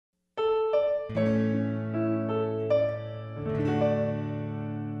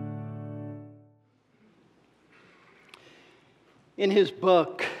In his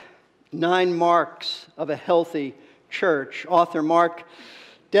book, 9 Marks of a Healthy Church, author Mark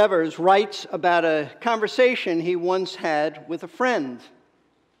Devers writes about a conversation he once had with a friend.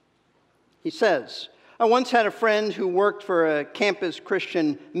 He says, I once had a friend who worked for a campus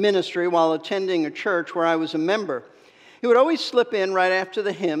Christian ministry while attending a church where I was a member. He would always slip in right after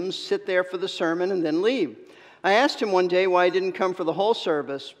the hymns, sit there for the sermon, and then leave. I asked him one day why he didn't come for the whole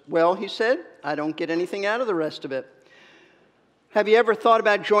service. Well, he said, I don't get anything out of the rest of it. Have you ever thought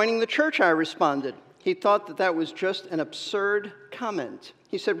about joining the church? I responded. He thought that was just an absurd comment.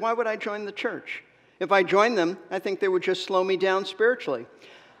 He said, why would I join the church? If I joined them, I think they would just slow me down spiritually.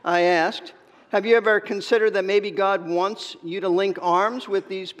 I asked, have you ever considered that maybe God wants you to link arms with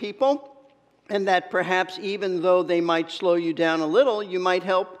these people? And that perhaps even though they might slow you down a little, you might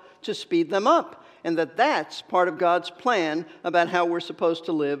help to speed them up. And that's part of God's plan about how we're supposed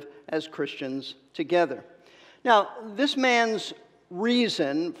to live as Christians together. Now, this man's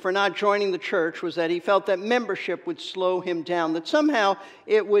reason for not joining the church was that he felt that membership would slow him down, that somehow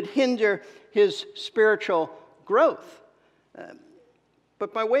it would hinder his spiritual growth.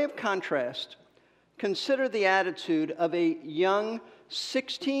 But by way of contrast, consider the attitude of a young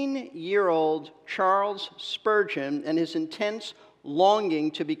 16-year-old Charles Spurgeon and his intense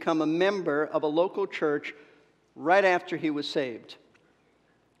longing to become a member of a local church right after he was saved.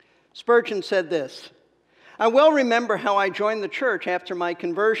 Spurgeon said this, I well remember how I joined the church after my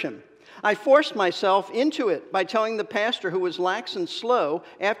conversion. I forced myself into it by telling the pastor, who was lax and slow,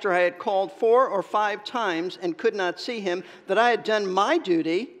 after I had called 4 or 5 times and could not see him, that I had done my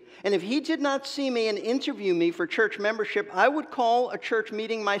duty, and if he did not see me and interview me for church membership, I would call a church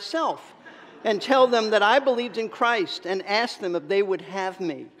meeting myself and tell them that I believed in Christ and ask them if they would have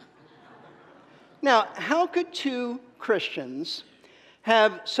me. Now, how could 2 Christians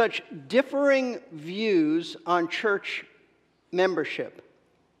have such differing views on church membership?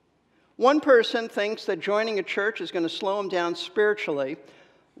 One person thinks that joining a church is going to slow him down spiritually,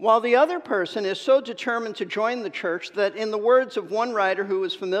 while the other person is so determined to join the church that, in the words of one writer who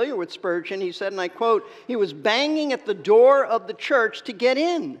was familiar with Spurgeon, he said, and I quote, he was banging at the door of the church to get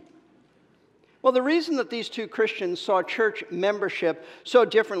in. Well, the reason that these 2 Christians saw church membership so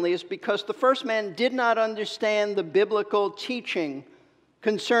differently is because the first man did not understand the biblical teaching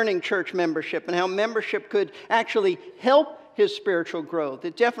concerning church membership and how membership could actually help his spiritual growth.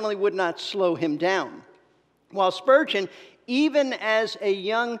 It definitely would not slow him down. While Spurgeon, even as a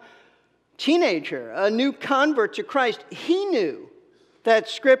young teenager, a new convert to Christ, he knew that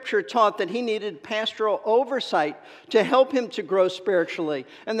Scripture taught that he needed pastoral oversight to help him to grow spiritually,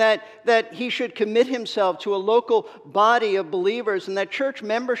 and that he should commit himself to a local body of believers, and that church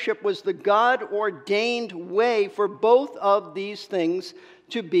membership was the God-ordained way for both of these things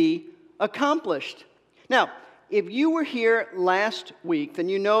to be accomplished. Now, if you were here last week, then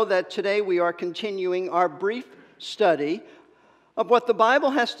you know that today we are continuing our brief study of what the Bible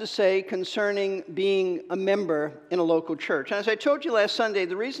has to say concerning being a member in a local church. And as I told you last Sunday,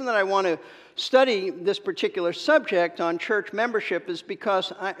 the reason that I want to study this particular subject on church membership is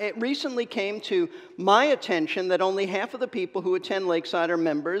because it recently came to my attention that only half of the people who attend Lakeside are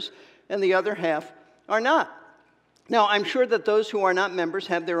members and the other half are not. Now, I'm sure that those who are not members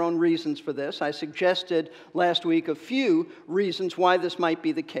have their own reasons for this. I suggested last week a few reasons why this might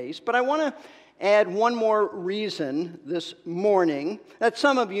be the case, but I want to add one more reason this morning that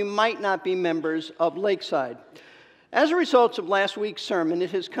some of you might not be members of Lakeside. As a result of last week's sermon, it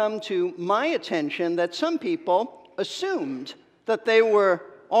has come to my attention that some people assumed that they were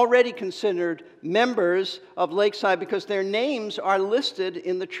already considered members of Lakeside because their names are listed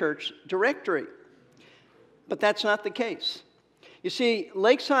in the church directory. But that's not the case. You see,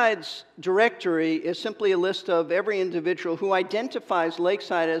 Lakeside's directory is simply a list of every individual who identifies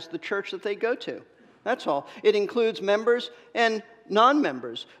Lakeside as the church that they go to. That's all. It includes members and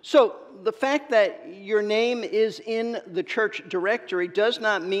non-members. So the fact that your name is in the church directory does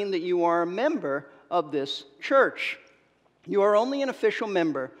not mean that you are a member of this church. You are only an official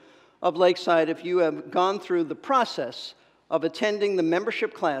member of Lakeside if you have gone through the process of attending the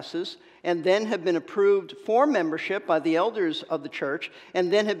membership classes and then have been approved for membership by the elders of the church,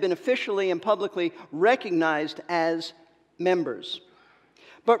 and then have been officially and publicly recognized as members.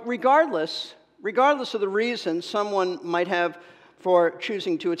 But regardless of the reason someone might have for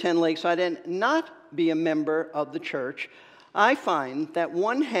choosing to attend Lakeside and not be a member of the church, I find that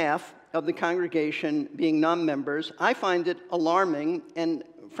one half of the congregation being non-members, I find it alarming and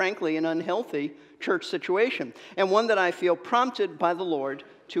frankly an unhealthy church situation, and one that I feel prompted by the Lord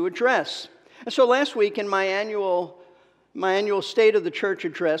to address. And so last week in my annual State of the Church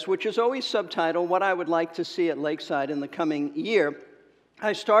address, which is always subtitled, What I Would Like to See at Lakeside in the Coming Year,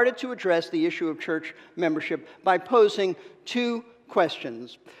 I started to address the issue of church membership by posing two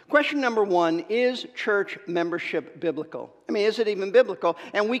questions. Question number one, is church membership biblical? I mean, is it even biblical?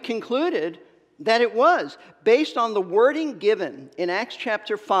 And we concluded that it was, based on the wording given in Acts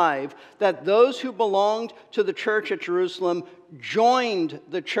chapter 5, that those who belonged to the church at Jerusalem joined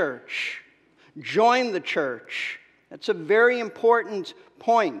the church. Joined the church. That's a very important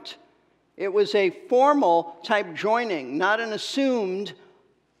point. It was a formal type joining, not an assumed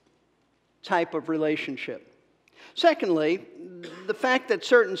type of relationship. Secondly, the fact that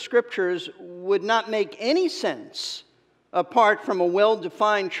certain scriptures would not make any sense apart from a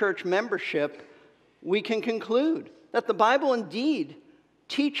well-defined church membership, we can conclude that the Bible indeed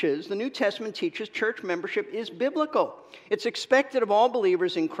teaches, the New Testament teaches, church membership is biblical. It's expected of all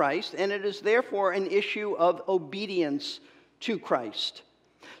believers in Christ, and it is therefore an issue of obedience to Christ.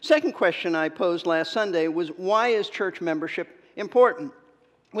 Second question I posed last Sunday was, why is church membership important?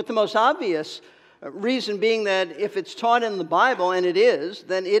 With the most obvious reason being that if it's taught in the Bible, and it is,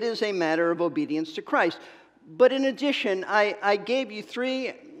 then it is a matter of obedience to Christ. But in addition, I gave you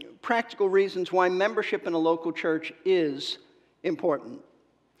three practical reasons why membership in a local church is important.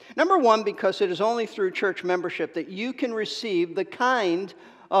 Number one, because it is only through church membership that you can receive the kind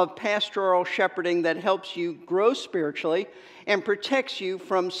of pastoral shepherding that helps you grow spiritually and protects you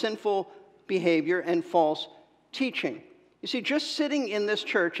from sinful behavior and false teaching. You see, just sitting in this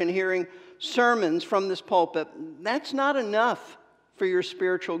church and hearing sermons from this pulpit, that's not enough for your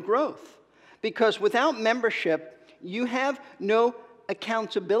spiritual growth. Because without membership, you have no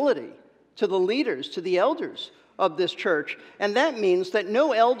accountability to the leaders, to the elders of this church. And that means that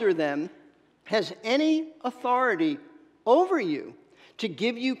no elder then has any authority over you to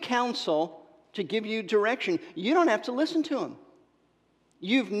give you counsel, to give you direction. You don't have to listen to him.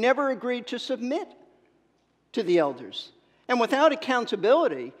 You've never agreed to submit to the elders. And without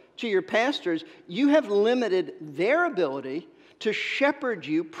accountability to your pastors, you have limited their ability to shepherd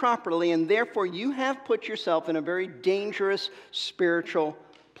you properly, and therefore you have put yourself in a very dangerous spiritual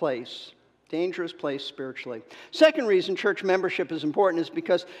place. Dangerous place spiritually. Second reason church membership is important is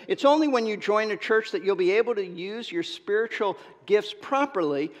because it's only when you join a church that you'll be able to use your spiritual gifts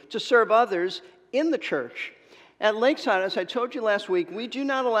properly to serve others in the church. At Lakeside, as I told you last week, we do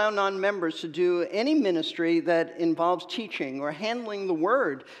not allow non-members to do any ministry that involves teaching or handling the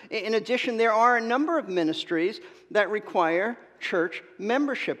word. In addition, there are a number of ministries that require church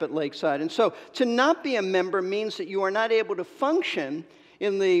membership at Lakeside. And so to not be a member means that you are not able to function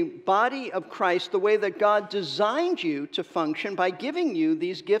in the body of Christ the way that God designed you to function by giving you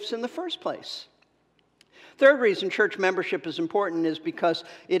these gifts in the first place. Third reason church membership is important is because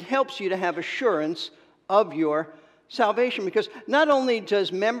it helps you to have assurance of your salvation. Because not only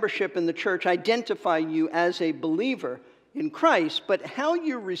does membership in the church identify you as a believer in Christ, but how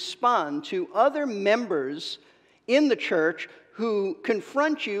you respond to other members in the church who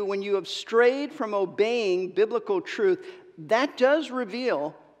confront you when you have strayed from obeying biblical truth, that does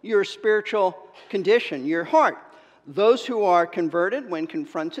reveal your spiritual condition, your heart. Those who are converted, when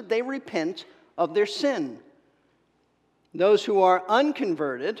confronted, they repent of their sin. Those who are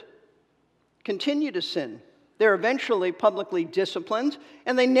unconverted continue to sin. They're eventually publicly disciplined,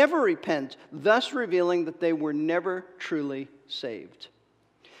 and they never repent, thus revealing that they were never truly saved.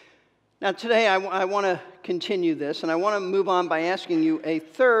 Now today I want to continue this, and I want to move on by asking you a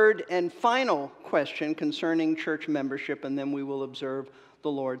third and final question concerning church membership, and then we will observe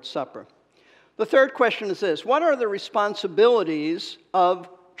the Lord's Supper. The third question is this: what are the responsibilities of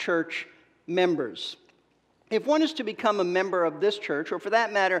church members? If one is to become a member of this church, or for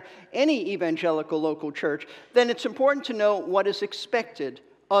that matter, any evangelical local church, then it's important to know what is expected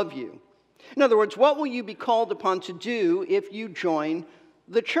of you. In other words, what will you be called upon to do if you join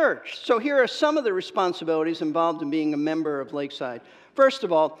the church? So here are some of the responsibilities involved in being a member of Lakeside. First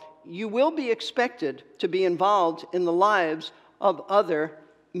of all, you will be expected to be involved in the lives of other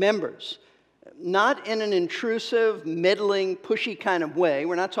members. Not in an intrusive, meddling, pushy kind of way.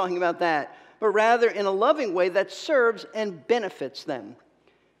 We're not talking about that. But rather in a loving way that serves and benefits them.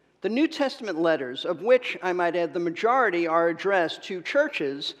 The New Testament letters, of which I might add the majority are addressed to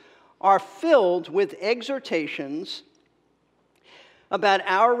churches, are filled with exhortations about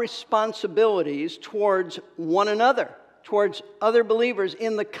our responsibilities towards one another, towards other believers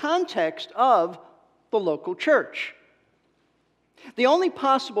in the context of the local church. The only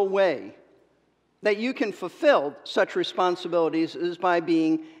possible way that you can fulfill such responsibilities is by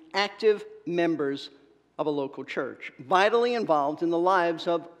being active members of a local church, vitally involved in the lives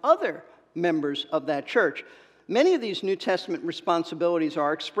of other members of that church. Many of these New Testament responsibilities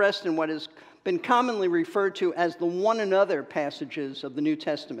are expressed in what has been commonly referred to as the one another passages of the New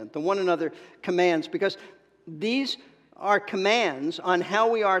Testament, the one another commands, because these are commands on how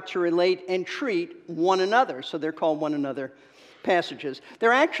we are to relate and treat one another. So they're called one another passages. There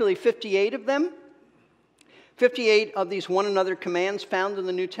are actually 58 of them. 58 of these one another commands found in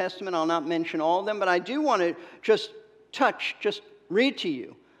the New Testament. I'll not mention all of them, but I do want to just read to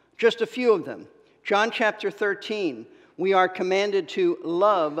you just a few of them. John chapter 13, we are commanded to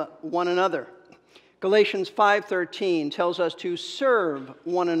love one another. Galatians 5:13 tells us to serve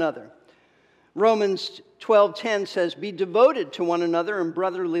one another. Romans 12:10 says, be devoted to one another in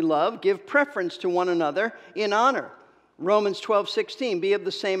brotherly love. Give preference to one another in honor. Romans 12:16, be of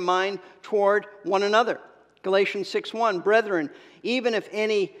the same mind toward one another. Galatians 6:1, brethren, even if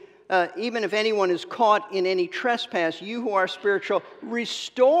anyone is caught in any trespass, you who are spiritual,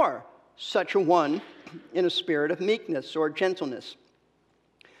 restore such a one in a spirit of meekness or gentleness.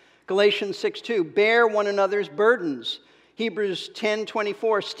 Galatians 6:2, bear one another's burdens. Hebrews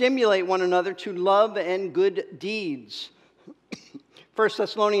 10:24, stimulate one another to love and good deeds. 1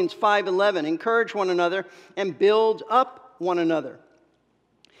 Thessalonians 5:11, encourage one another and build up one another.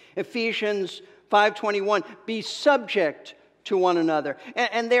 Ephesians 5:21, be subject to one another.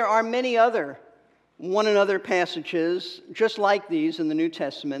 And there are many other one another passages just like these in the New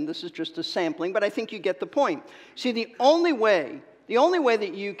Testament. This is just a sampling, but I think you get the point. See, the only way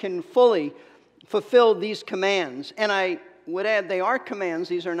that you can fully fulfill these commands, and I would add they are commands,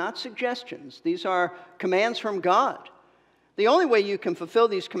 these are not suggestions, these are commands from God. The only way you can fulfill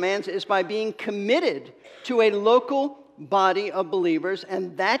these commands is by being committed to a local body of believers,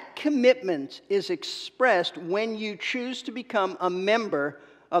 and that commitment is expressed when you choose to become a member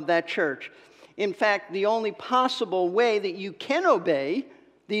of that church. In fact, the only possible way that you can obey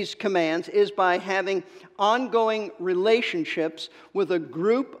these commands is by having ongoing relationships with a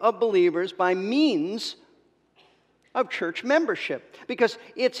group of believers by means of church membership. Because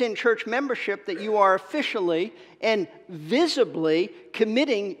it's in church membership that you are officially and visibly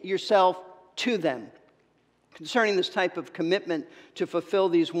committing yourself to them. Concerning this type of commitment to fulfill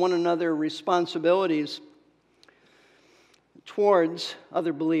these one another responsibilities towards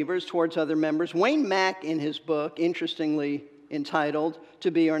other believers, towards other members, Wayne Mack, in his book, interestingly entitled,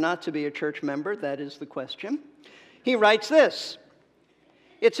 To Be or Not to Be a Church Member, that is the question, he writes this: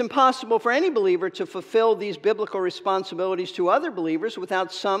 it's impossible for any believer to fulfill these biblical responsibilities to other believers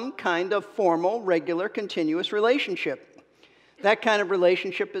without some kind of formal, regular, continuous relationship. That kind of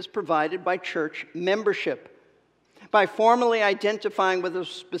relationship is provided by church membership. By formally identifying with a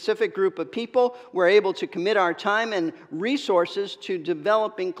specific group of people, we're able to commit our time and resources to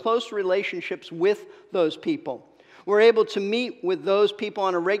developing close relationships with those people. We're able to meet with those people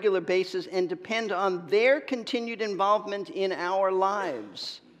on a regular basis and depend on their continued involvement in our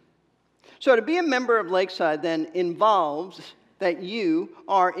lives. So to be a member of Lakeside then involves that you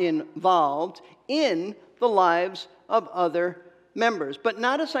are involved in the lives of other members. But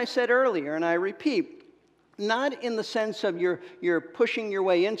not, as I said earlier, and I repeat, not in the sense of you're pushing your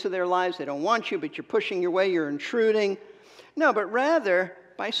way into their lives. They don't want you, but you're pushing your way, you're intruding. No, but rather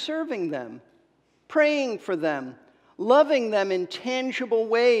by serving them, praying for them, loving them in tangible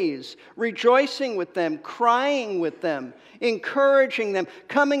ways, rejoicing with them, crying with them, encouraging them,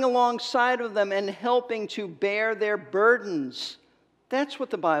 coming alongside of them and helping to bear their burdens. That's what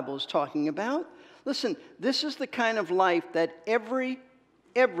the Bible is talking about. Listen, this is the kind of life that every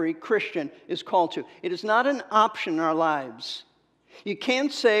Christian is called to. It is not an option in our lives. You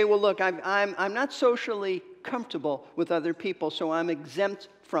can't say, well, look, I'm not socially comfortable with other people, so I'm exempt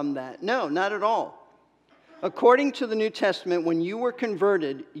from that. No, not at all. According to the New Testament, when you were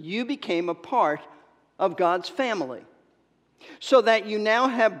converted, you became a part of God's family, so that you now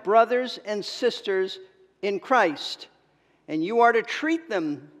have brothers and sisters in Christ, and you are to treat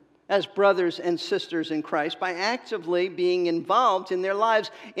them as brothers and sisters in Christ by actively being involved in their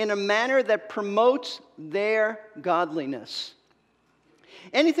lives in a manner that promotes their godliness.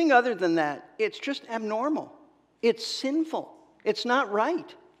 Anything other than that, it's just abnormal. It's sinful. It's not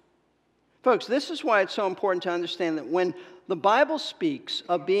right. Folks, this is why it's so important to understand that when the Bible speaks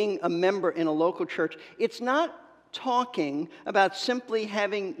of being a member in a local church, it's not talking about simply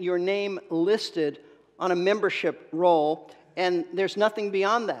having your name listed on a membership roll, and there's nothing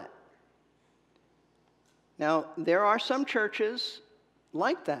beyond that. Now, there are some churches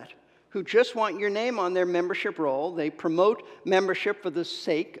like that, who just want your name on their membership roll. They promote membership for the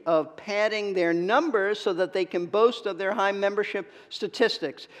sake of padding their numbers so that they can boast of their high membership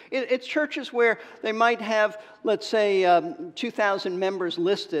statistics. It's churches where they might have, let's say, 2,000 members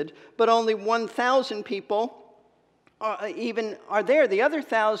listed, but only 1,000 people are there. The other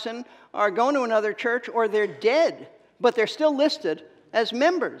 1,000 are going to another church or they're dead, but they're still listed as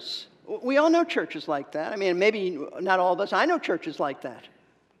members. We all know churches like that. I mean, maybe not all of us. I know churches like that.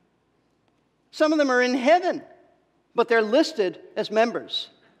 Some of them are in heaven, but they're listed as members.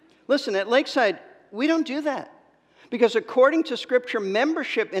 Listen, at Lakeside, we don't do that. Because according to Scripture,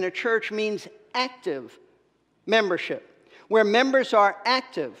 membership in a church means active membership, where members are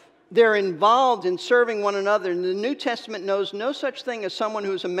active. They're involved in serving one another. And the New Testament knows no such thing as someone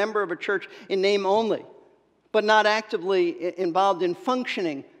who's a member of a church in name only, but not actively involved in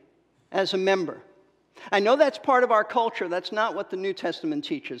functioning as a member. I know that's part of our culture. That's not what the New Testament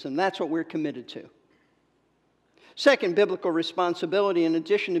teaches, and that's what we're committed to. Second, biblical responsibility, in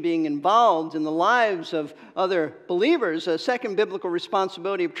addition to being involved in the lives of other believers, a second biblical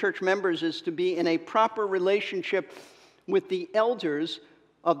responsibility of church members is to be in a proper relationship with the elders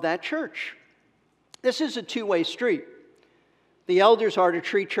of that church. This is a two-way street. The elders are to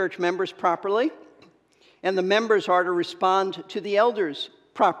treat church members properly, and the members are to respond to the elders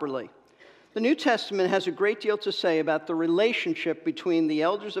properly. The New Testament has a great deal to say about the relationship between the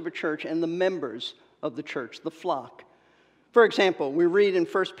elders of a church and the members of the church, the flock. For example, we read in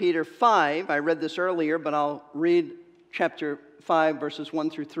 1 Peter 5, I read this earlier, but I'll read chapter 5, verses 1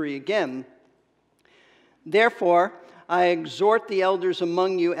 through 3 again. Therefore, I exhort the elders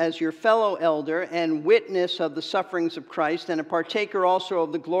among you as your fellow elder and witness of the sufferings of Christ, and a partaker also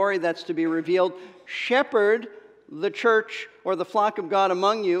of the glory that's to be revealed. Shepherd the church or the flock of God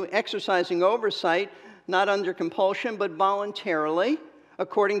among you, exercising oversight, not under compulsion, but voluntarily,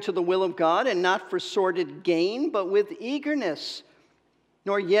 according to the will of God, and not for sordid gain, but with eagerness,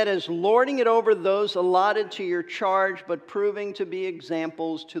 nor yet as lording it over those allotted to your charge, but proving to be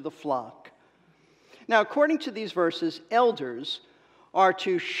examples to the flock. Now, according to these verses, elders are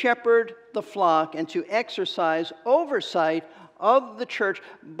to shepherd the flock and to exercise oversight of the church,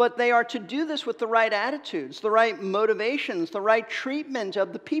 but they are to do this with the right attitudes, the right motivations, the right treatment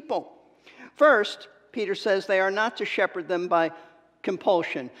of the people. First, Peter says they are not to shepherd them by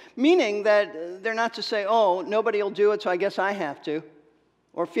compulsion, meaning that they're not to say, oh, nobody will do it, so I guess I have to,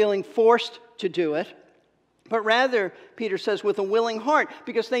 or feeling forced to do it, but rather, Peter says, with a willing heart,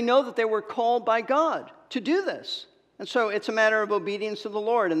 because they know that they were called by God to do this. And so it's a matter of obedience to the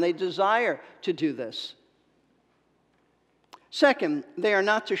Lord, and they desire to do this. Second, they are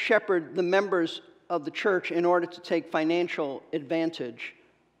not to shepherd the members of the church in order to take financial advantage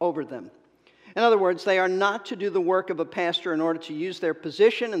over them. In other words, they are not to do the work of a pastor in order to use their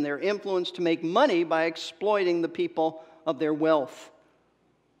position and their influence to make money by exploiting the people of their wealth.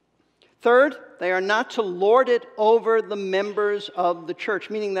 Third, they are not to lord it over the members of the church,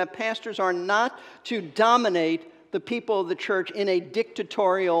 meaning that pastors are not to dominate the people of the church in a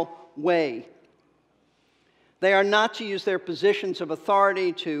dictatorial way. They are not to use their positions of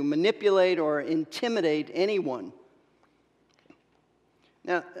authority to manipulate or intimidate anyone.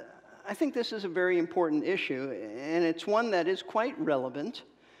 Now, I think this is a very important issue, and it's one that is quite relevant.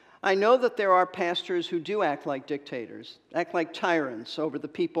 I know that there are pastors who do act like dictators, act like tyrants over the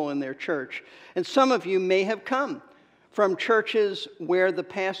people in their church. And some of you may have come from churches where the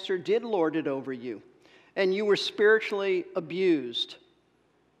pastor did lord it over you, and you were spiritually abused.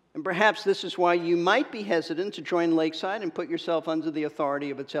 And perhaps this is why you might be hesitant to join Lakeside and put yourself under the authority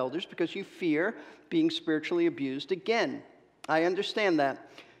of its elders, because you fear being spiritually abused again. I understand that.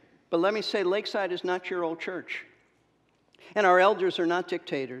 But let me say, Lakeside is not your old church. And our elders are not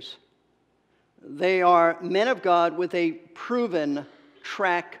dictators. They are men of God with a proven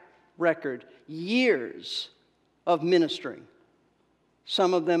track record, years of ministering.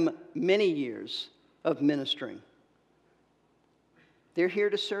 Some of them many years of ministering. They're here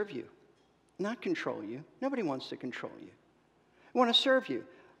to serve you, not control you. Nobody wants to control you. They want to serve you.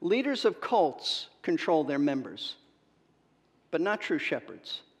 Leaders of cults control their members, but not true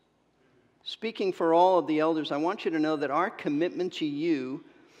shepherds. Speaking for all of the elders, I want you to know that our commitment to you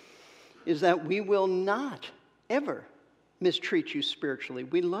is that we will not ever mistreat you spiritually.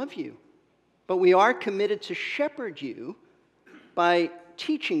 We love you, but we are committed to shepherd you by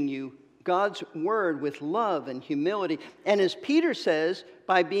teaching you God's word with love and humility, and as Peter says,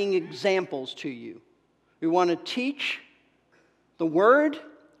 by being examples to you. We want to teach the word.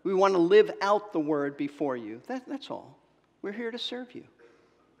 We want to live out the word before you. That's all. We're here to serve you.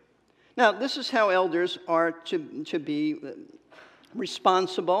 Now, this is how elders are to be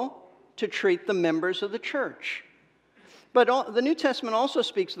responsible, to treat the members of the church. But the New Testament also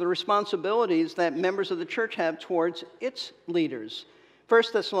speaks of the responsibilities that members of the church have towards its leaders. 1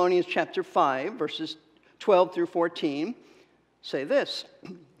 Thessalonians chapter 5, verses 12 through 14 say this: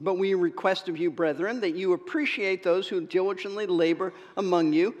 "But we request of you, brethren, that you appreciate those who diligently labor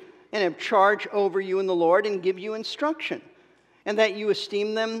among you and have charge over you in the Lord and give you instruction, and that you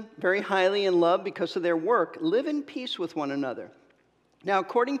esteem them very highly in love because of their work. Live in peace with one another." Now,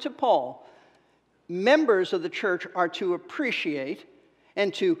 according to Paul, members of the church are to appreciate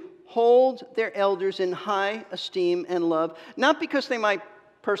and to hold their elders in high esteem and love, not because they might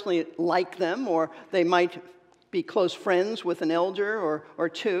personally like them or they might be close friends with an elder or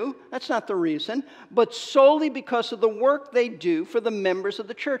two. That's not the reason, but solely because of the work they do for the members of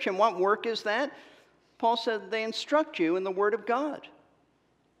the church. And what work is that? Paul said they instruct you in the Word of God.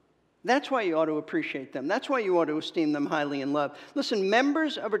 That's why you ought to appreciate them. That's why you ought to esteem them highly in love. Listen,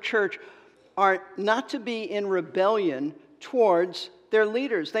 members of a church are not to be in rebellion towards their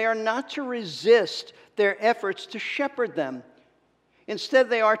leaders. They are not to resist their efforts to shepherd them. Instead,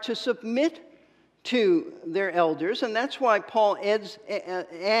 they are to submit to their elders, and that's why Paul adds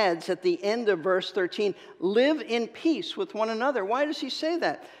at the end of verse 13, live in peace with one another. Why does he say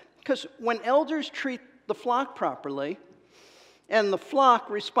that? Because when elders treat the flock properly, and the flock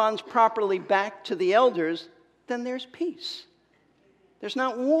responds properly back to the elders, then there's peace. There's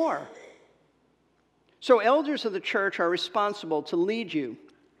not war. So elders of the church are responsible to lead you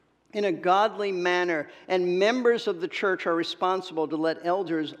in a godly manner, and members of the church are responsible to let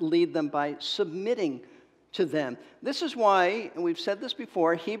elders lead them by submitting to them. This is why, and we've said this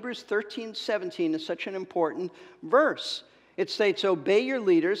before, Hebrews 13:17 is such an important verse. It states, "Obey your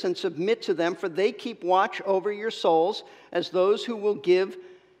leaders and submit to them, for they keep watch over your souls as those who will give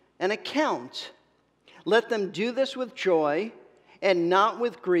an account. Let them do this with joy and not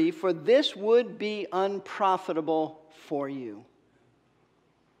with grief, for this would be unprofitable for you."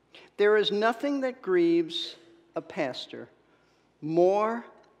 There is nothing that grieves a pastor more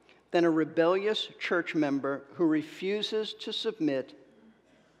than a rebellious church member who refuses to submit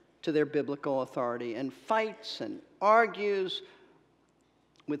to their biblical authority and fights and argues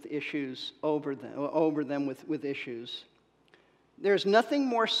with issues over them with issues. There's nothing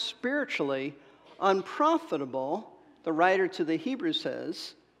more spiritually unprofitable, the writer to the Hebrews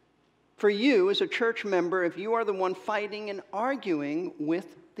says, for you as a church member if you are the one fighting and arguing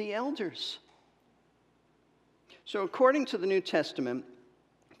with the elders. So according to the New Testament,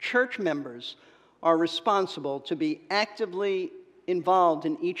 church members are responsible to be actively involved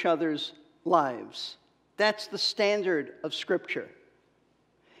in each other's lives. That's the standard of Scripture.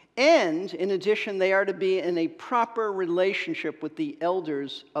 And in addition, they are to be in a proper relationship with the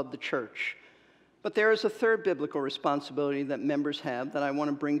elders of the church. But there is a third biblical responsibility that members have that I want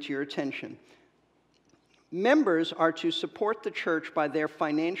to bring to your attention. Members are to support the church by their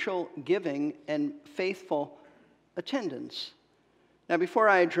financial giving and faithful attendance. Now, before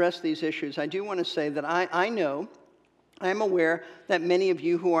I address these issues, I do want to say that I'm aware that many of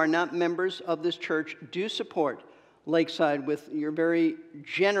you who are not members of this church do support Lakeside with your very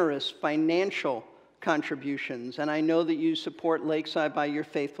generous financial contributions. And I know that you support Lakeside by your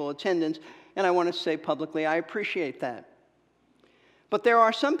faithful attendance. And I want to say publicly, I appreciate that. But there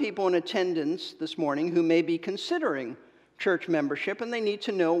are some people in attendance this morning who may be considering church membership, and they need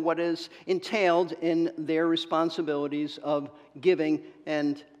to know what is entailed in their responsibilities of giving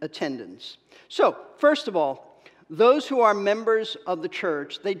and attendance. So, first of all, those who are members of the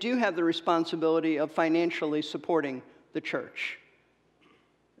church, they do have the responsibility of financially supporting the church.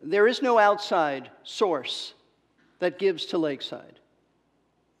 There is no outside source that gives to Lakeside.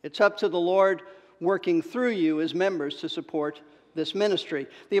 It's up to the Lord working through you as members to support this ministry.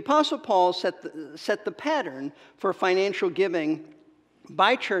 The Apostle Paul set the pattern for financial giving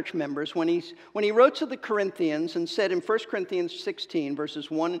by church members when he wrote to the Corinthians and said in 1 Corinthians 16,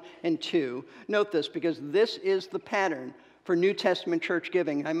 verses 1 and 2, note this because this is the pattern for New Testament church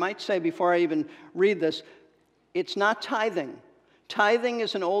giving. I might say before I even read this, it's not tithing. Tithing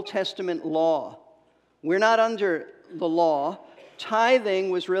is an Old Testament law. We're not under the law. Tithing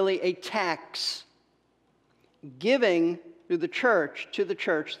was really a tax. Giving through the church, to the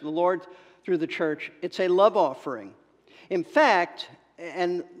church, the Lord through the church, it's a love offering. In fact,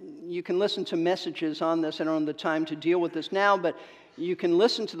 and you can listen to messages on this. I don't have the time to deal with this now, but you can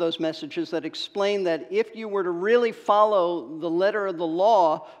listen to those messages that explain that if you were to really follow the letter of the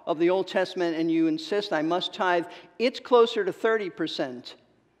law of the Old Testament and you insist, I must tithe, it's closer to 30%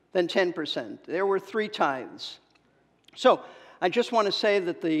 than 10%. There were 3 tithes. So I just want to say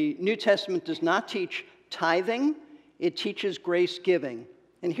that the New Testament does not teach tithing. It teaches grace giving.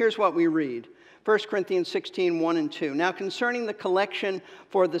 And here's what we read. 1 Corinthians 16, 1 and 2. Now concerning the collection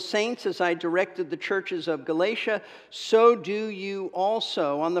for the saints, as I directed the churches of Galatia, so do you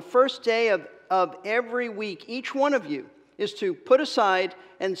also. On the first day of every week, each one of you is to put aside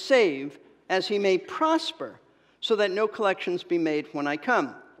and save as he may prosper, so that no collections be made when I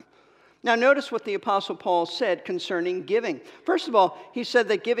come. Now notice what the Apostle Paul said concerning giving. First of all, he said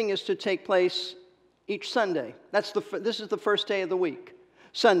that giving is to take place each Sunday. This is the first day of the week,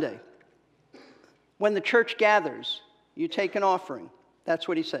 Sunday. When the church gathers, you take an offering. That's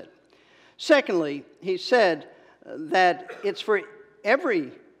what he said. Secondly, he said that it's for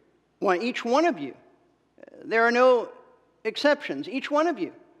each one of you. There are no exceptions. Each one of you.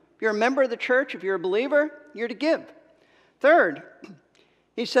 If you're a member of the church, if you're a believer, you're to give. Third,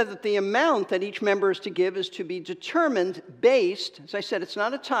 he said that the amount that each member is to give is to be determined based, as I said, it's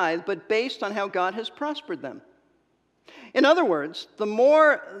not a tithe, but based on how God has prospered them. In other words, the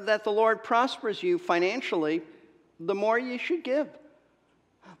more that the Lord prospers you financially, the more you should give.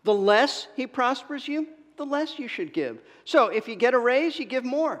 The less he prospers you, the less you should give. So if you get a raise, you give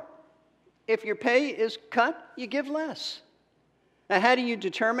more. If your pay is cut, you give less. Now, how do you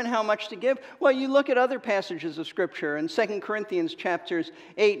determine how much to give? Well, you look at other passages of Scripture. In 2 Corinthians chapters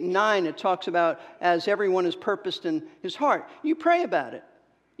 8 and 9, it talks about as everyone is purposed in his heart. You pray about it.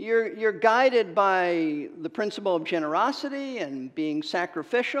 You're guided by the principle of generosity and being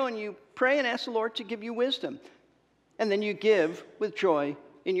sacrificial, and you pray and ask the Lord to give you wisdom. And then you give with joy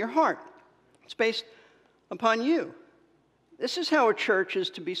in your heart. It's based upon you. This is how a church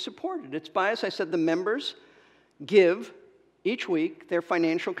is to be supported. It's by, as I said, the members give each week their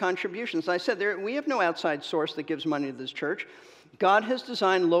financial contributions. As I said, we have no outside source that gives money to this church. God has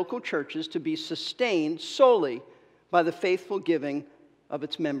designed local churches to be sustained solely by the faithful giving of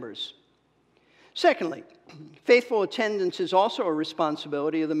its members. Secondly, faithful attendance is also a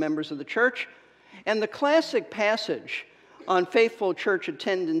responsibility of the members of the church. And the classic passage on faithful church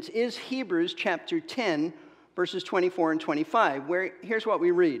attendance is Hebrews chapter 10, verses 24 and 25, where here's what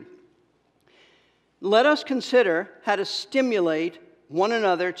we read. Let us consider how to stimulate one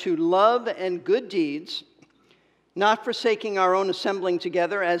another to love and good deeds, not forsaking our own assembling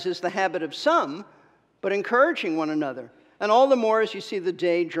together, as is the habit of some, but encouraging one another, and all the more as you see the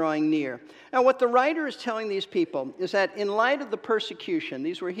day drawing near. Now, what the writer is telling these people is that in light of the persecution,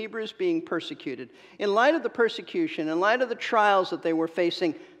 these were Hebrews being persecuted, in light of the persecution, in light of the trials that they were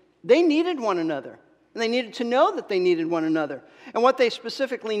facing, they needed one another. And they needed to know that they needed one another. And what they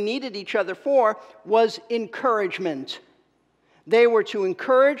specifically needed each other for was encouragement. They were to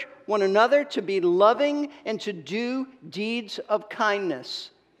encourage one another to be loving and to do deeds of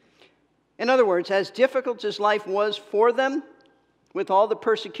kindness. In other words, as difficult as life was for them, with all the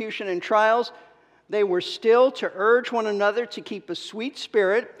persecution and trials, they were still to urge one another to keep a sweet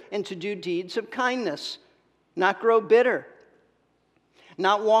spirit and to do deeds of kindness, not grow bitter,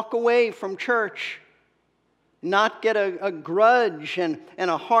 not walk away from church, not get a grudge and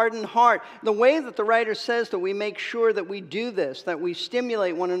a hardened heart. The way that the writer says that we make sure that we do this, that we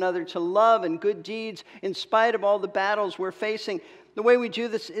stimulate one another to love and good deeds in spite of all the battles we're facing, the way we do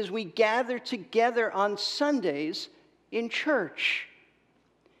this is we gather together on Sundays in church.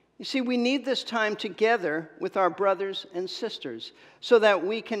 You see, we need this time together with our brothers and sisters so that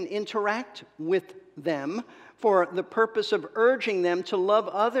we can interact with them for the purpose of urging them to love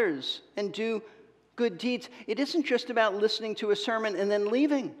others and do good deeds. It isn't just about listening to a sermon and then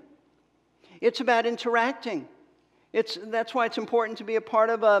leaving. It's about interacting. That's why it's important to be a part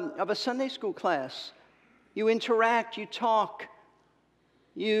of a Sunday school class. You interact, you talk,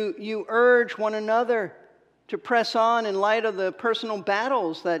 you urge one another to press on in light of the personal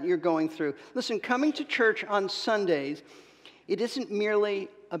battles that you're going through. Listen, coming to church on Sundays, it isn't merely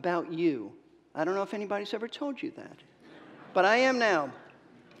about you. I don't know if anybody's ever told you that, but I am now.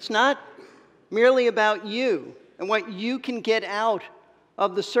 It's not merely about you and what you can get out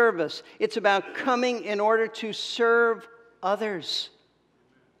of the service. It's about coming in order to serve others.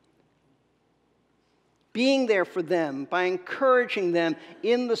 Being there for them by encouraging them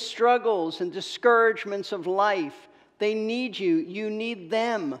in the struggles and discouragements of life. They need you. You need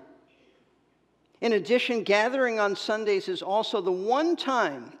them. In addition, gathering on Sundays is also the one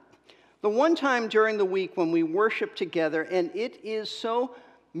time during the week when we worship together, and it is so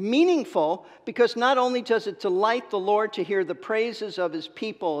meaningful because not only does it delight the Lord to hear the praises of his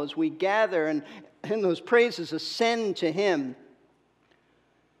people as we gather and those praises ascend to him,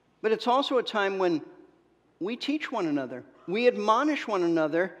 but it's also a time when we teach one another. We admonish one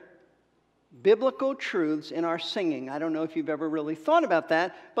another biblical truths in our singing. I don't know if you've ever really thought about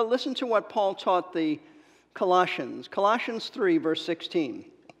that, but listen to what Paul taught the Colossians 3, verse 16.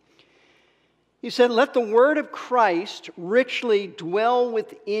 He said, "Let the word of Christ richly dwell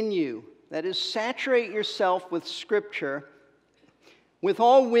within you." That is, saturate yourself with Scripture, with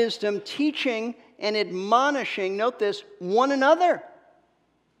all wisdom, teaching and admonishing, note this, one another,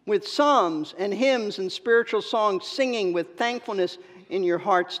 with psalms and hymns and spiritual songs, singing with thankfulness in your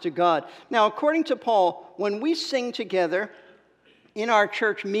hearts to God. Now, according to Paul, when we sing together in our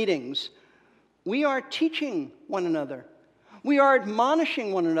church meetings, we are teaching one another. We are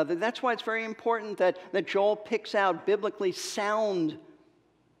admonishing one another. That's why it's very important that Joel picks out biblically sound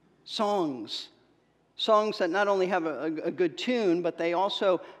songs. Songs that not only have a good tune, but they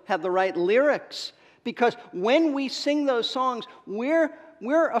also have the right lyrics. Because when we sing those songs, we're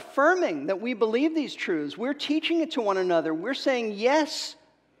affirming that we believe these truths. We're teaching it to one another. We're saying, yes,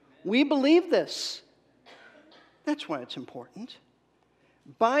 we believe this. That's why it's important.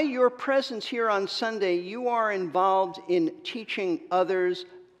 By your presence here on Sunday, you are involved in teaching others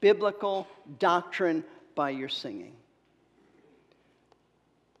biblical doctrine by your singing.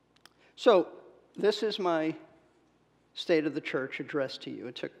 So, this is my State of the Church address to you.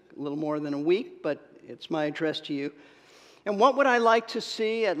 It took a little more than a week, but it's my address to you. And what would I like to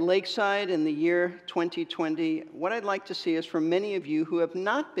see at Lakeside in the year 2020? What I'd like to see is for many of you who have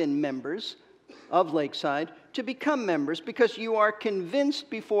not been members of Lakeside to become members, because you are convinced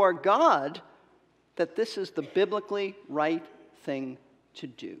before God that this is the biblically right thing to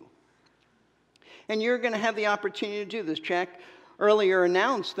do. And you're going to have the opportunity to do this. Jack earlier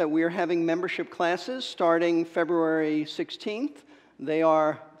announced that we are having membership classes starting February 16th. They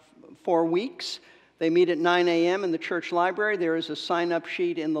are 4 weeks. They meet at 9 a.m. in the church library. There is a sign-up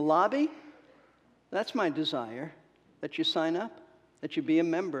sheet in the lobby. That's my desire, that you sign up, that you be a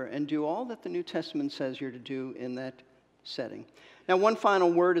member and do all that the New Testament says you're to do in that setting. Now, one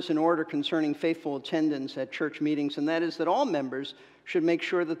final word is in order concerning faithful attendance at church meetings, and that is that all members should make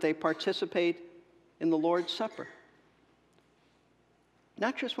sure that they participate in the Lord's Supper.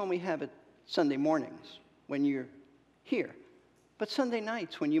 Not just when we have it Sunday mornings, when you're here, but Sunday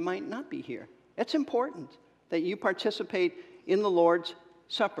nights when you might not be here. It's important that you participate in the Lord's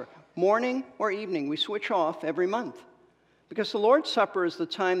Supper. Morning or evening, we switch off every month. Because the Lord's Supper is the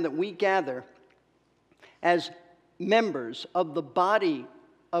time that we gather as members of the body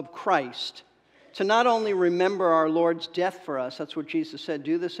of Christ to not only remember our Lord's death for us, that's what Jesus said,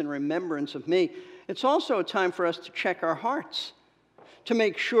 do this in remembrance of me. It's also a time for us to check our hearts, to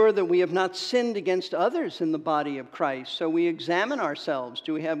make sure that we have not sinned against others in the body of Christ. So we examine ourselves.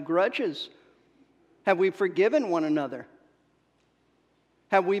 Do we have grudges? Have we forgiven one another?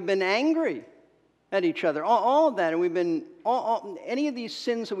 Have we been angry at each other? All of that. And we've been, any of these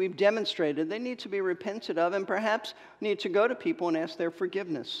sins that we've demonstrated, they need to be repented of, and perhaps need to go to people and ask their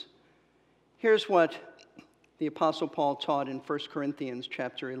forgiveness. Here's what the Apostle Paul taught in 1 Corinthians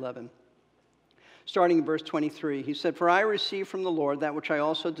chapter 11. Starting in verse 23, he said, "For I received from the Lord that which I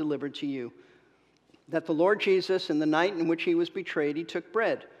also delivered to you, that the Lord Jesus, in the night in which he was betrayed, he took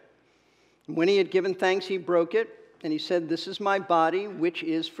bread. And when he had given thanks, he broke it, and he said, 'This is my body, which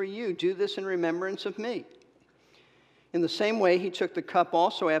is for you. Do this in remembrance of me.' In the same way, he took the cup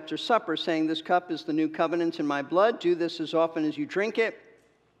also after supper, saying, 'This cup is the new covenant in my blood. Do this as often as you drink it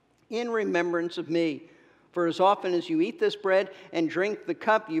in remembrance of me. For as often as you eat this bread and drink the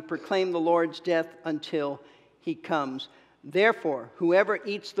cup, you proclaim the Lord's death until he comes. Therefore, whoever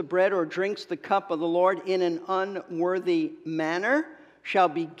eats the bread or drinks the cup of the Lord in an unworthy manner shall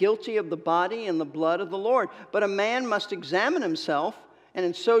be guilty of the body and the blood of the Lord. But a man must examine himself, and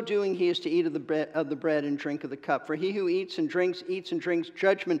in so doing he is to eat of the bread and drink of the cup. For he who eats and drinks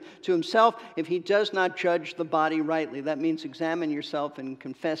judgment to himself if he does not judge the body rightly.'" That means examine yourself and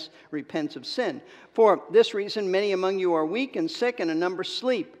confess, repent of sin. "For this reason many among you are weak and sick, and a number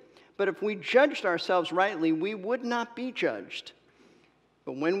sleep. But if we judged ourselves rightly, we would not be judged.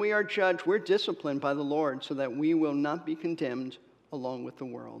 But when we are judged, we're disciplined by the Lord, so that we will not be condemned along with the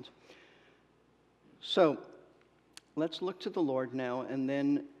world." So, let's look to the Lord now, and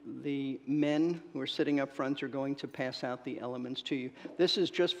then the men who are sitting up front are going to pass out the elements to you. This is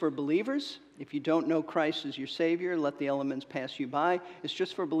just for believers. If you don't know Christ as your Savior, let the elements pass you by. It's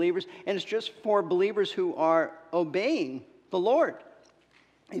just for believers, and it's just for believers who are obeying the Lord.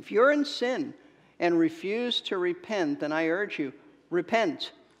 If you're in sin and refuse to repent, then I urge you,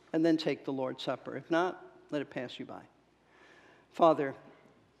 repent and then take the Lord's Supper. If not, let it pass you by. Father,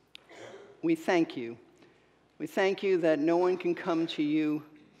 we thank you. We thank you that no one can come to you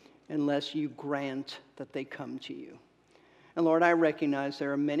unless you grant that they come to you. And Lord, I recognize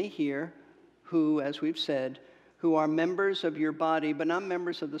there are many here who, as we've said, who are members of your body, but not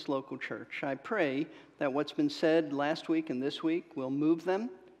members of this local church. I pray that what's been said last week and this week will move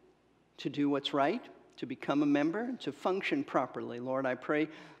them to do what's right, to become a member, to function properly. Lord, I pray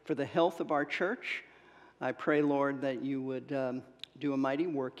for the health of our church. I pray, Lord, that you would do a mighty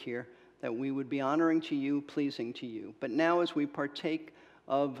work here, that we would be honoring to you, pleasing to you. But now as we partake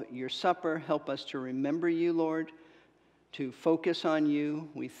of your supper, help us to remember you, Lord, to focus on you.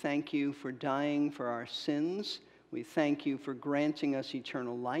 We thank you for dying for our sins. We thank you for granting us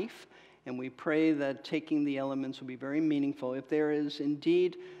eternal life. And we pray that taking the elements will be very meaningful. If there is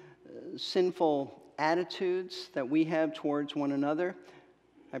indeed sinful attitudes that we have towards one another,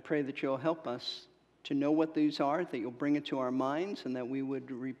 I pray that you'll help us to know what these are, that you'll bring it to our minds, and that we would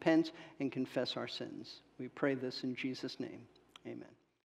repent and confess our sins. We pray this in Jesus' name. Amen.